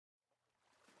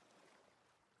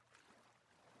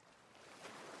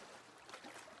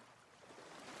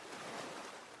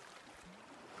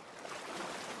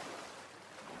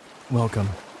Welcome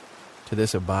to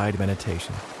this Abide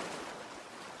Meditation.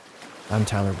 I'm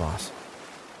Tyler Boss.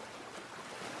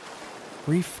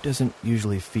 Grief doesn't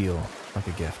usually feel like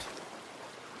a gift.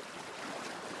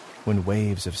 When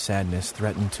waves of sadness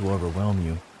threaten to overwhelm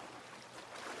you,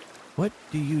 what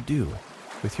do you do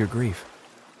with your grief?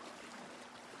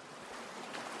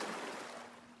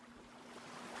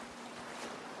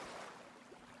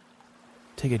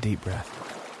 Take a deep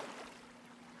breath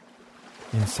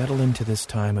and settle into this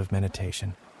time of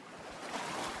meditation.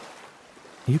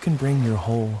 You can bring your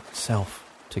whole self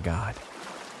to God.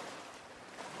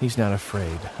 He's not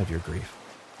afraid of your grief.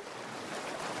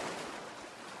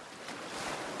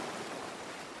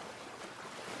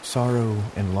 Sorrow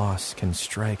and loss can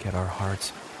strike at our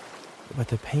hearts, but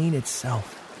the pain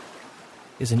itself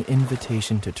is an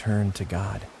invitation to turn to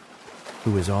God,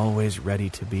 who is always ready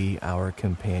to be our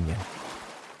companion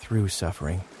through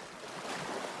suffering.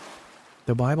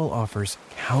 The Bible offers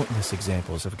countless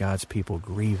examples of God's people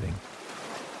grieving.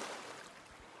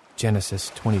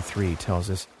 Genesis 23 tells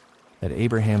us that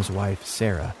Abraham's wife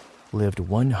Sarah lived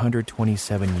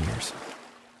 127 years.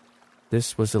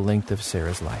 This was the length of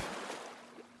Sarah's life.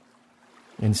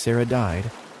 And Sarah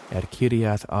died at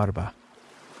Kiriath Arba,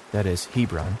 that is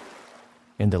Hebron,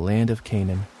 in the land of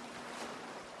Canaan.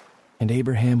 And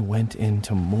Abraham went in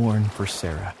to mourn for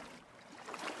Sarah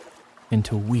and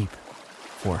to weep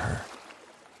for her.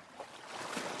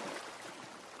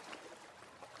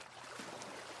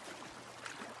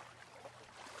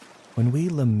 When we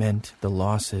lament the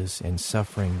losses and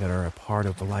suffering that are a part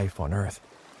of life on earth,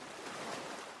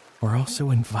 we're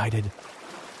also invited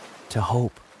to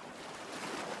hope.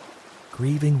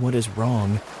 Grieving what is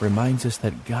wrong reminds us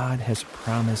that God has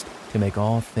promised to make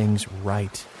all things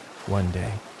right one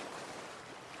day,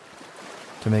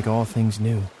 to make all things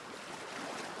new.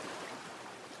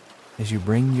 As you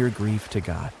bring your grief to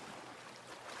God,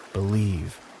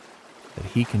 believe that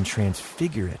He can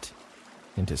transfigure it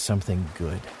into something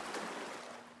good.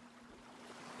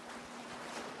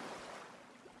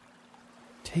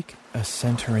 Take a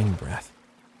centering breath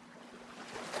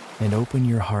and open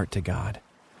your heart to God,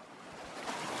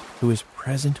 who is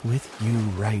present with you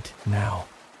right now.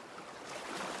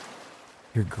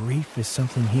 Your grief is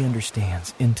something He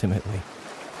understands intimately.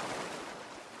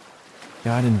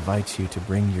 God invites you to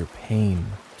bring your pain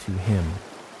to Him.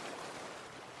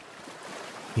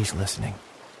 He's listening.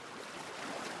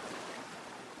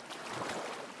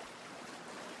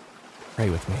 Pray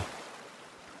with me.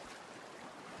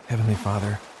 Heavenly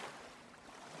Father,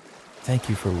 thank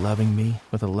You for loving me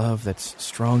with a love that's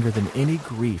stronger than any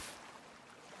grief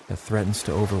that threatens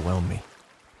to overwhelm me.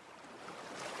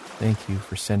 Thank You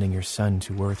for sending Your Son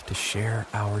to earth to share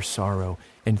our sorrow,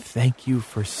 and thank You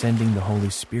for sending the Holy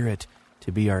Spirit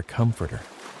to be our comforter.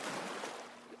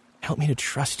 Help me to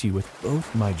trust You with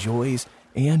both my joys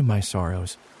and my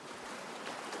sorrows,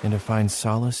 and to find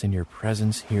solace in Your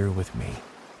presence here with me.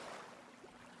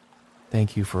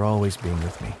 Thank You for always being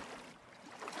with me.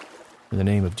 In the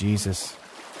name of Jesus,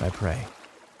 I pray.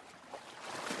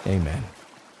 Amen.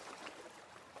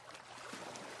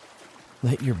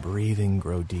 Let your breathing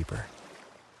grow deeper.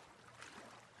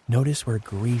 Notice where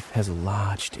grief has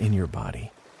lodged in your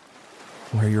body,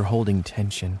 where you're holding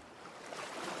tension,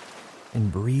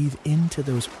 and breathe into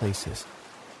those places.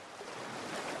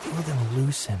 Feel them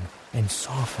loosen and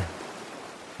soften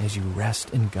as you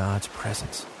rest in God's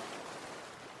presence.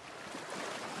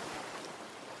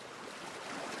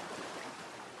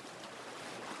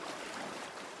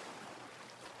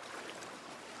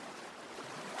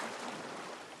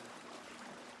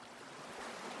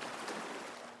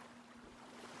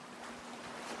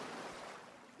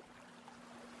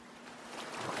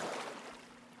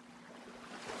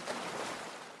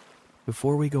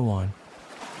 Before we go on,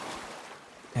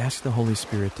 ask the Holy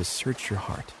Spirit to search your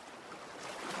heart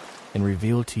and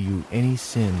reveal to you any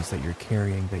sins that you're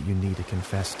carrying that you need to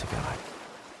confess to God.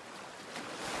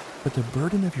 Put the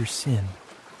burden of your sin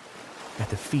at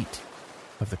the feet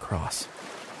of the cross.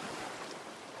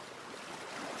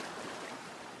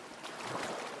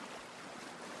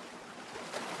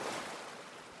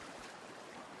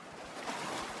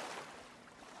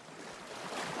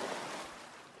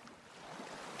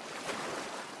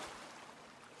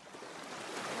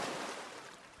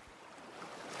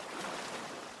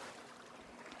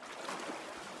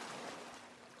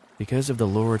 Because of the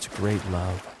Lord's great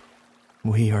love,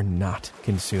 we are not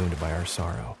consumed by our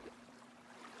sorrow,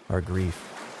 our grief.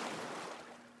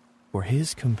 For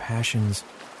His compassions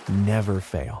never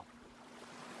fail.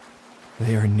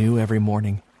 They are new every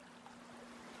morning.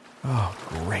 Oh,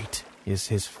 great is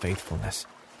His faithfulness.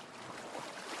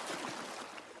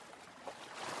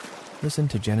 Listen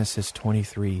to Genesis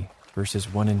 23,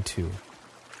 verses 1 and 2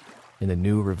 in the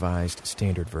New Revised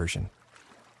Standard Version.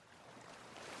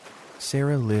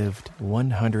 Sarah lived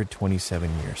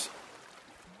 127 years.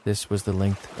 This was the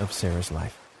length of Sarah's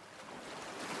life.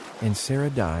 And Sarah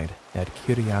died at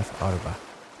Kiriath Arba,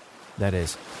 that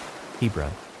is,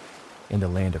 Hebron, in the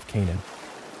land of Canaan.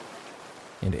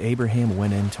 And Abraham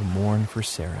went in to mourn for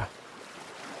Sarah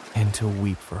and to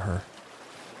weep for her.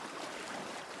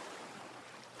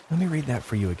 Let me read that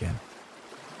for you again.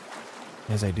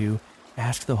 As I do,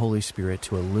 ask the Holy Spirit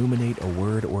to illuminate a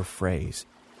word or phrase,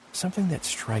 something that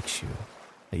strikes you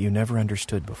that you never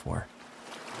understood before.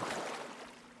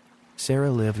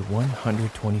 Sarah lived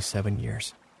 127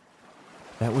 years.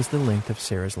 That was the length of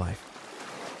Sarah's life.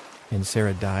 And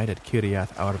Sarah died at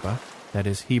Kiriath Arba, that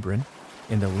is Hebron,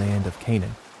 in the land of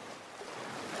Canaan.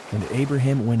 And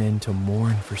Abraham went in to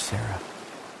mourn for Sarah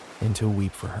and to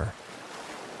weep for her.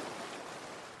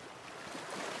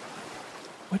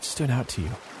 What stood out to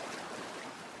you?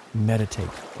 Meditate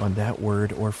on that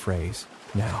word or phrase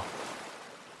now.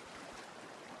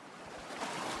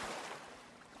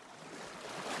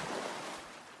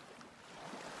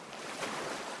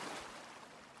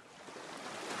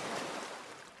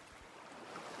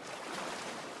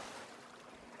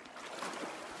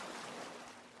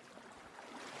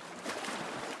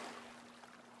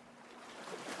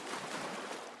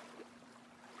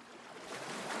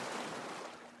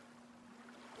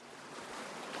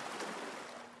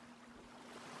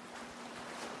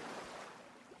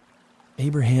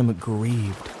 Abraham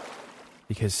grieved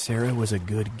because Sarah was a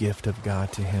good gift of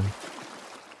God to him.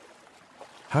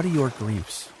 How do your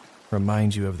griefs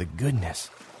remind you of the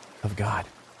goodness of God?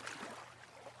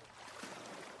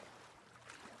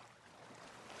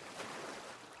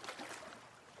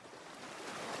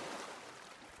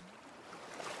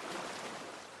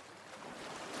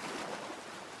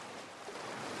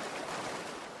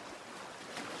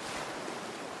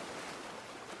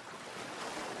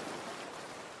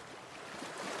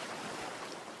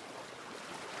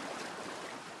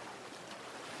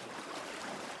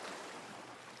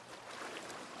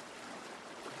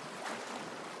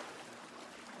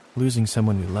 Losing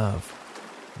someone we love,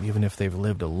 even if they've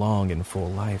lived a long and full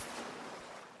life,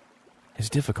 is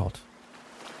difficult.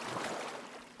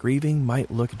 Grieving might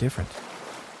look different.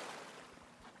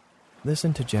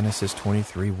 Listen to Genesis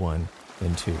 23:1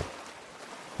 and 2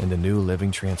 in the New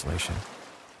Living Translation.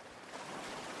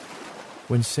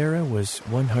 When Sarah was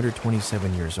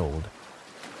 127 years old,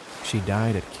 she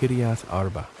died at Kiriath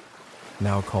Arba,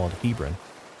 now called Hebron,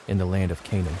 in the land of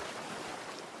Canaan.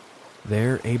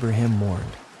 There Abraham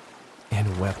mourned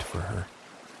and wept for her.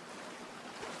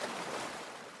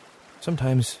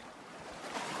 Sometimes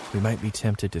we might be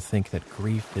tempted to think that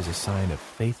grief is a sign of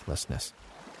faithlessness.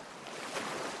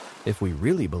 If we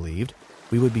really believed,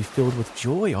 we would be filled with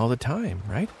joy all the time,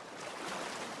 right?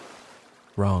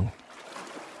 Wrong.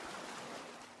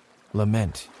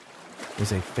 Lament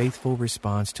is a faithful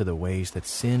response to the ways that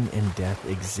sin and death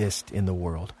exist in the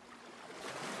world.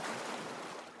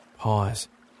 Pause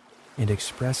and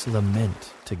express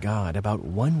lament to God about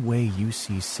one way you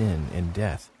see sin and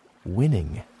death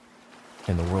winning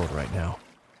in the world right now.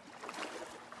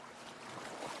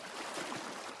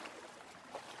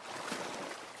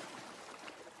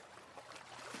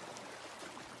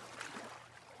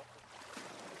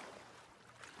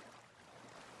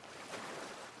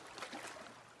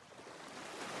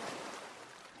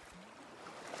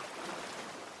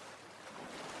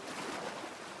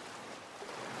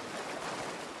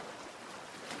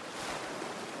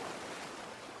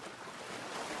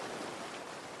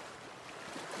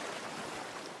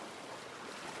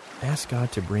 Ask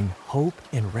God to bring hope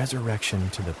and resurrection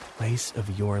to the place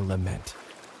of your lament.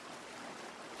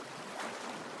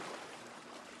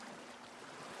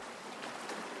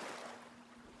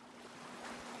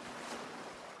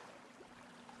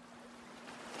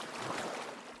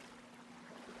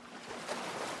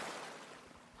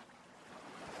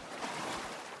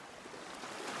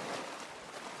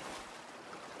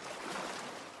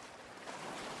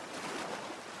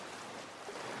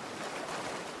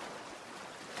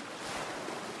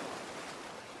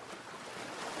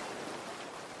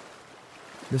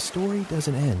 The story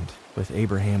doesn't end with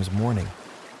Abraham's mourning.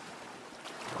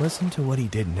 Listen to what he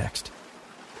did next.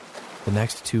 The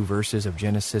next 2 verses of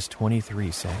Genesis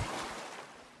 23 say,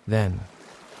 "Then,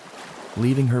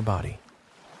 leaving her body,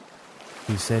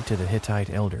 he said to the Hittite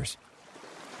elders,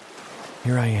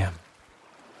 'Here I am,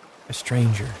 a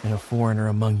stranger and a foreigner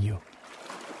among you.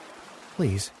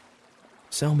 Please,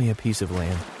 sell me a piece of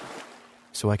land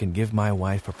so I can give my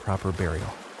wife a proper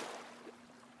burial.'"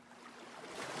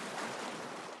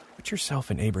 Put yourself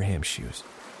in Abraham's shoes.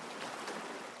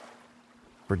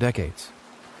 For decades,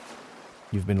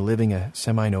 you've been living a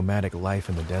semi-nomadic life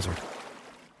in the desert,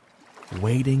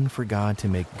 waiting for God to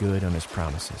make good on his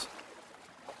promises.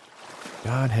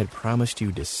 God had promised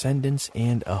you descendants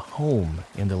and a home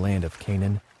in the land of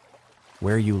Canaan,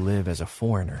 where you live as a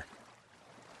foreigner.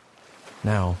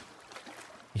 Now,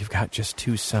 you've got just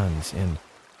 2 sons and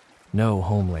no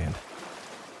homeland.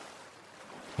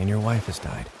 And your wife has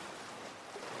died.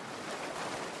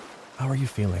 How are you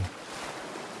feeling?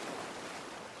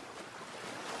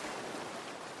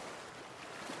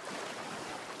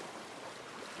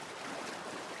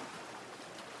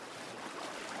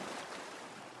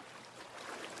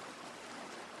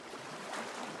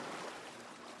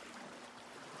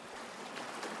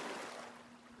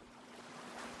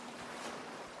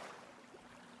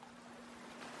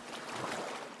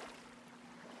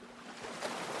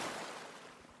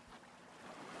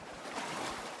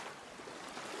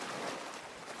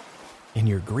 In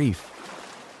your grief,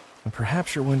 and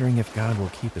perhaps you're wondering if God will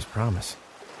keep his promise.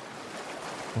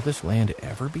 Will this land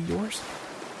ever be yours?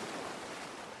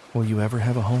 Will you ever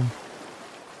have a home?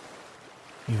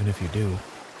 Even if you do,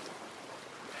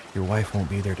 your wife won't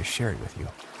be there to share it with you.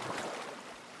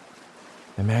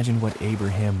 Imagine what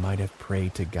Abraham might have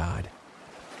prayed to God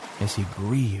as he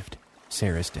grieved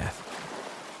Sarah's death.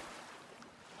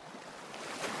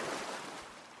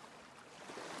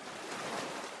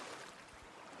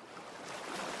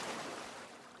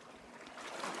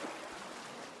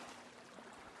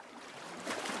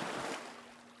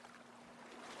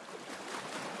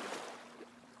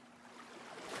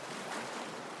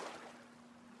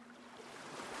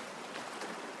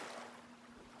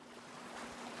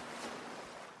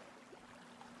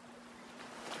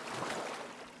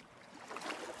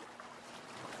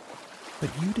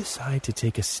 But you decide to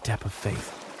take a step of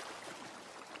faith,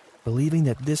 believing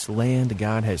that this land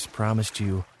God has promised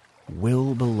you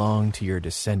will belong to your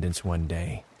descendants one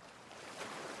day.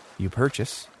 You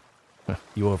purchase,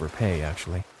 you overpay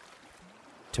actually,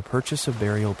 to purchase a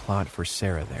burial plot for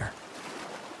Sarah there.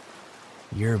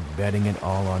 You're betting it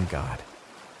all on God.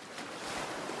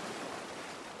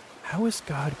 How is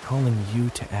God calling you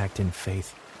to act in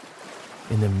faith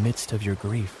in the midst of your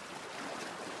grief?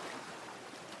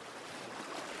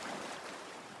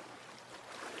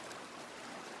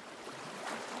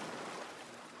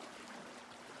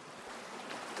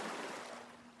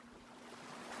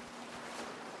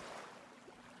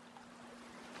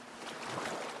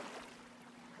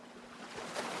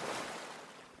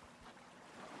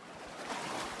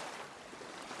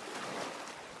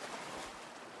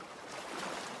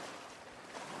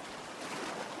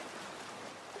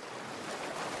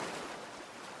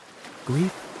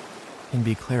 Grief can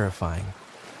be clarifying.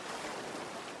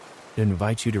 It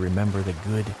invites you to remember the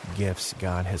good gifts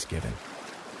God has given.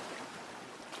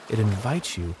 It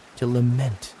invites you to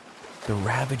lament the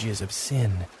ravages of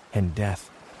sin and death.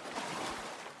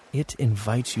 It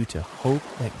invites you to hope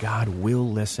that God will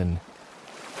listen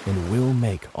and will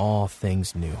make all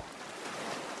things new.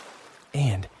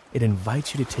 And it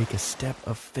invites you to take a step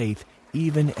of faith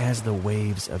even as the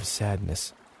waves of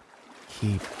sadness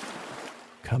keep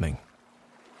coming.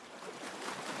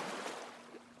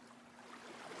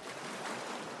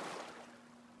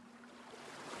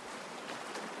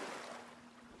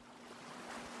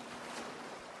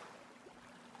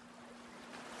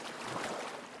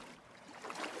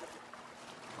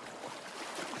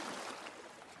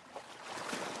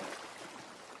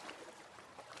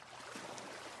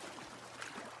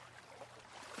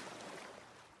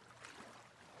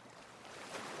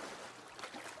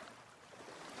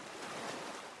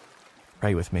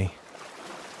 Pray with me.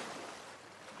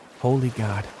 Holy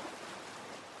God,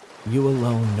 you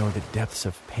alone know the depths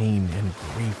of pain and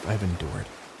grief I've endured,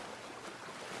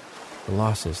 the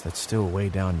losses that still weigh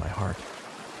down my heart.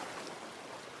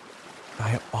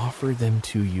 I offer them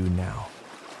to you now.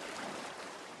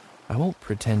 I won't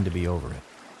pretend to be over it.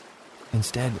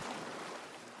 Instead,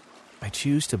 I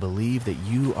choose to believe that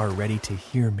you are ready to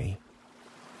hear me,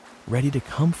 ready to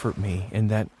comfort me,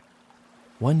 and that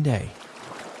one day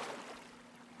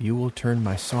you will turn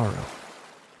my sorrow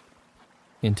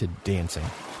into dancing.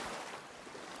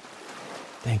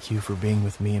 Thank you for being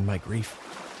with me in my grief.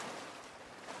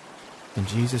 In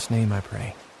Jesus' name I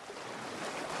pray.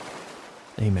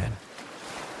 Amen.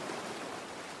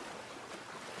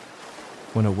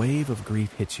 When a wave of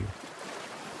grief hits you,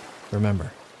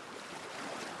 remember,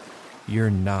 you're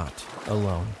not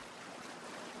alone,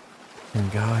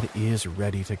 and God is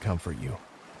ready to comfort you.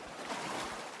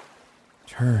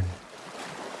 Turn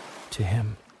to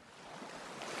Him.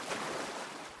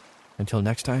 Until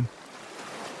next time,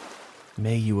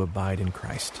 may you abide in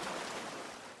Christ.